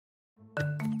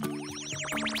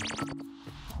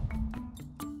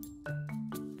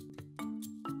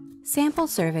Sample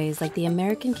surveys like the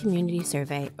American Community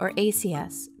Survey, or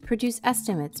ACS, produce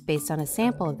estimates based on a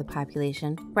sample of the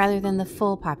population rather than the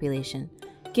full population,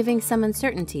 giving some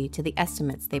uncertainty to the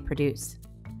estimates they produce.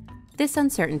 This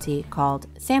uncertainty, called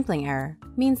sampling error,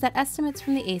 means that estimates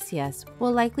from the ACS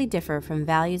will likely differ from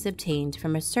values obtained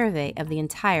from a survey of the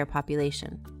entire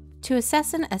population. To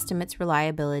assess an estimate's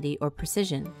reliability or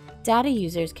precision, data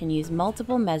users can use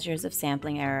multiple measures of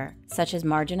sampling error, such as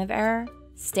margin of error,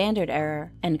 standard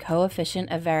error, and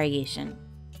coefficient of variation.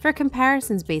 For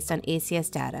comparisons based on ACS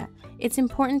data, it's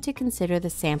important to consider the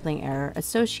sampling error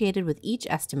associated with each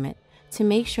estimate to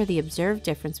make sure the observed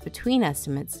difference between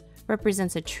estimates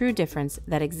represents a true difference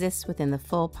that exists within the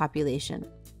full population.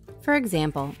 For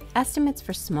example, estimates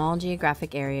for small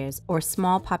geographic areas or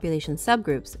small population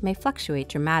subgroups may fluctuate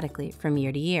dramatically from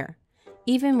year to year,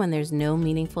 even when there's no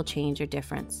meaningful change or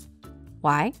difference.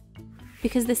 Why?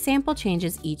 Because the sample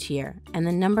changes each year, and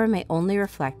the number may only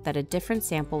reflect that a different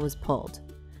sample was pulled.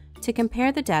 To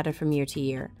compare the data from year to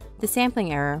year, the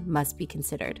sampling error must be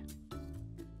considered.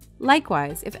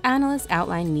 Likewise, if analysts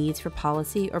outline needs for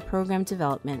policy or program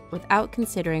development without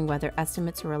considering whether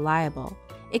estimates are reliable,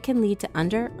 it can lead to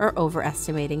under- or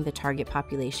overestimating the target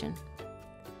population.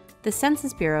 The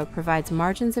Census Bureau provides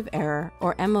margins of error,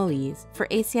 or MOEs, for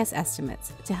ACS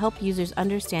estimates to help users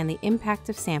understand the impact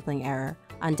of sampling error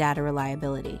on data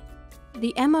reliability.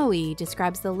 The MOE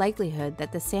describes the likelihood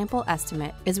that the sample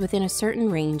estimate is within a certain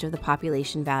range of the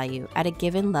population value at a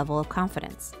given level of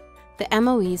confidence. The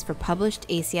MOEs for published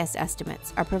ACS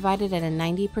estimates are provided at a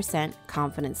 90%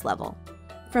 confidence level.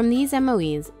 From these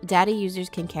MOEs, data users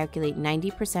can calculate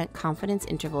 90% confidence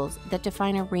intervals that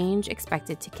define a range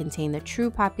expected to contain the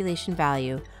true population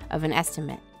value of an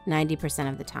estimate 90%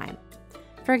 of the time.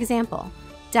 For example,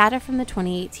 data from the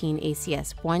 2018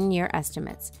 ACS one-year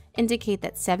estimates indicate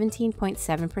that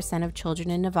 17.7% of children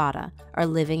in Nevada are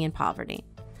living in poverty.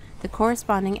 The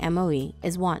corresponding MOE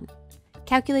is 1.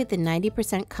 Calculate the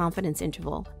 90% confidence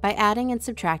interval by adding and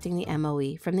subtracting the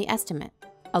MOE from the estimate.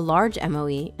 A large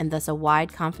MOE, and thus a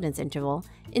wide confidence interval,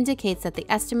 indicates that the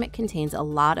estimate contains a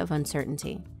lot of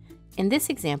uncertainty. In this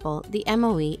example, the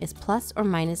MOE is plus or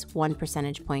minus 1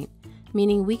 percentage point,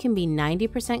 meaning we can be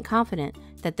 90% confident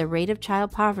that the rate of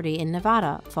child poverty in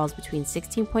Nevada falls between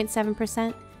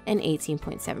 16.7% and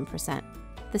 18.7%.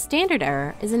 The standard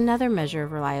error is another measure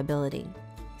of reliability.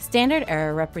 Standard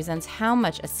error represents how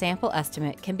much a sample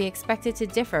estimate can be expected to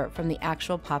differ from the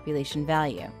actual population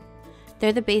value.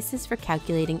 They're the basis for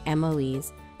calculating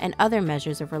MOEs and other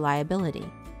measures of reliability.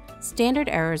 Standard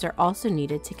errors are also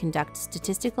needed to conduct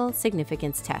statistical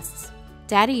significance tests.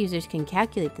 Data users can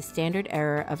calculate the standard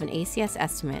error of an ACS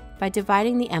estimate by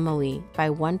dividing the MOE by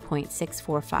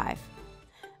 1.645.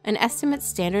 An estimate's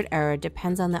standard error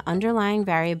depends on the underlying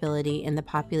variability in the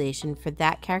population for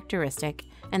that characteristic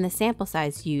and the sample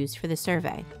size used for the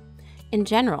survey. In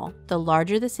general, the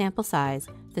larger the sample size,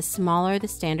 the smaller the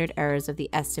standard errors of the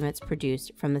estimates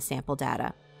produced from the sample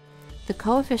data. The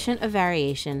coefficient of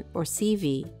variation, or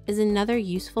CV, is another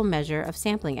useful measure of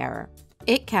sampling error.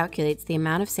 It calculates the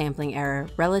amount of sampling error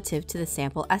relative to the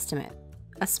sample estimate.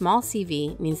 A small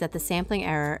CV means that the sampling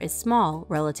error is small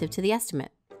relative to the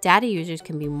estimate. Data users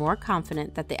can be more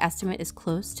confident that the estimate is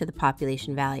close to the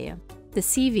population value. The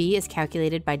CV is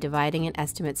calculated by dividing an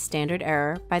estimate's standard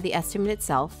error by the estimate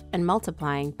itself and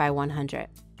multiplying by 100.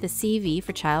 The CV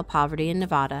for child poverty in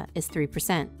Nevada is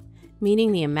 3%,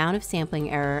 meaning the amount of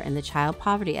sampling error in the child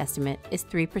poverty estimate is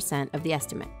 3% of the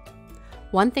estimate.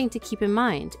 One thing to keep in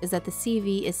mind is that the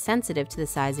CV is sensitive to the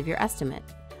size of your estimate.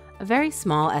 A very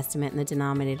small estimate in the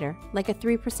denominator, like a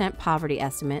 3% poverty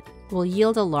estimate, will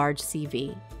yield a large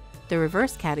CV. The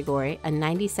reverse category, a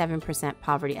 97%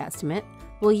 poverty estimate,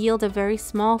 will yield a very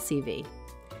small CV.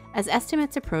 As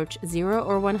estimates approach 0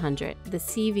 or 100, the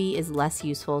CV is less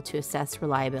useful to assess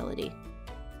reliability.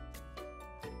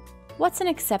 What's an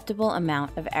acceptable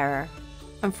amount of error?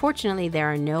 Unfortunately,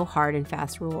 there are no hard and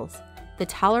fast rules. The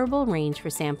tolerable range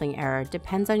for sampling error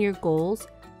depends on your goals,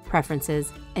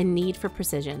 preferences, and need for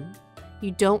precision.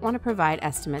 You don't want to provide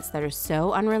estimates that are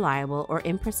so unreliable or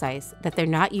imprecise that they're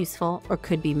not useful or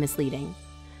could be misleading.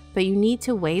 But you need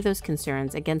to weigh those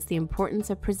concerns against the importance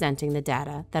of presenting the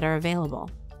data that are available.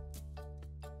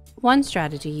 One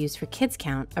strategy used for Kids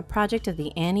Count, a project of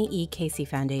the Annie E. Casey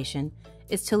Foundation,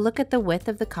 is to look at the width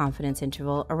of the confidence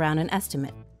interval around an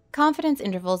estimate. Confidence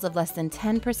intervals of less than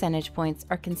 10 percentage points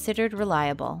are considered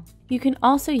reliable. You can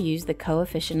also use the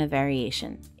coefficient of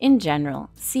variation. In general,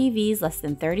 CVs less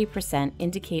than 30%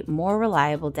 indicate more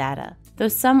reliable data. though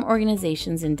some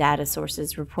organizations and data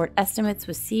sources report estimates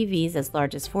with CVs as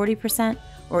large as 40%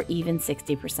 or even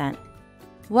 60%.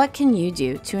 What can you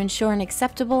do to ensure an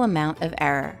acceptable amount of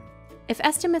error? If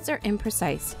estimates are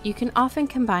imprecise, you can often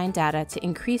combine data to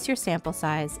increase your sample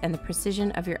size and the precision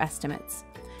of your estimates.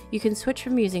 You can switch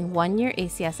from using 1-year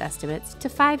ACS estimates to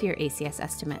 5-year ACS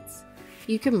estimates.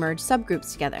 You can merge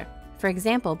subgroups together, for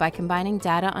example by combining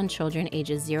data on children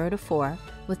ages 0 to 4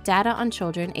 with data on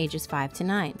children ages 5 to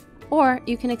 9. Or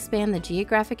you can expand the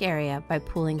geographic area by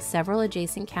pooling several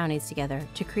adjacent counties together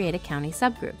to create a county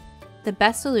subgroup. The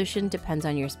best solution depends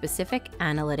on your specific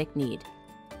analytic need.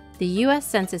 The U.S.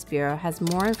 Census Bureau has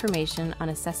more information on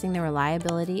assessing the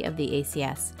reliability of the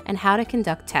ACS and how to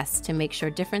conduct tests to make sure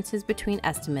differences between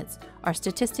estimates are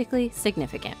statistically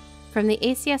significant. From the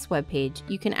ACS webpage,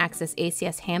 you can access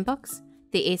ACS handbooks,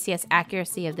 the ACS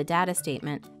accuracy of the data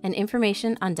statement, and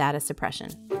information on data suppression.